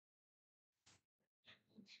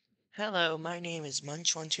Hello, my name is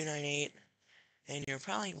Munch1298, and you're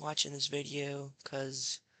probably watching this video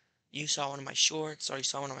because you saw one of my shorts or you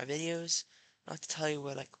saw one of my videos. I'll have to tell you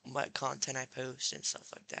what content I post and stuff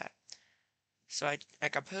like that. So I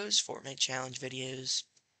post Fortnite challenge videos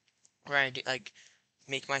where I do,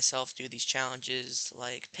 make myself do these challenges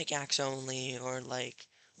like pickaxe only or like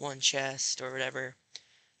one chest or whatever.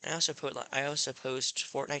 And I also post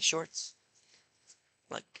Fortnite shorts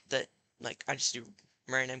like that I just do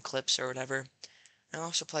random clips or whatever. I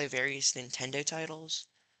also play various Nintendo titles.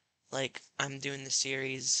 Like, I'm doing the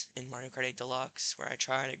series in Mario Kart 8 Deluxe where I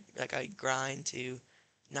grind to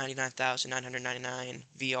 99,999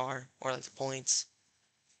 VR or like the points,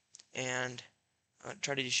 and I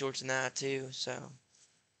try to do shorts in that too. So,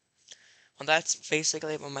 well, that's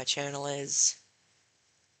basically what my channel is,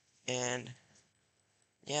 and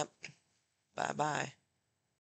yep, bye bye.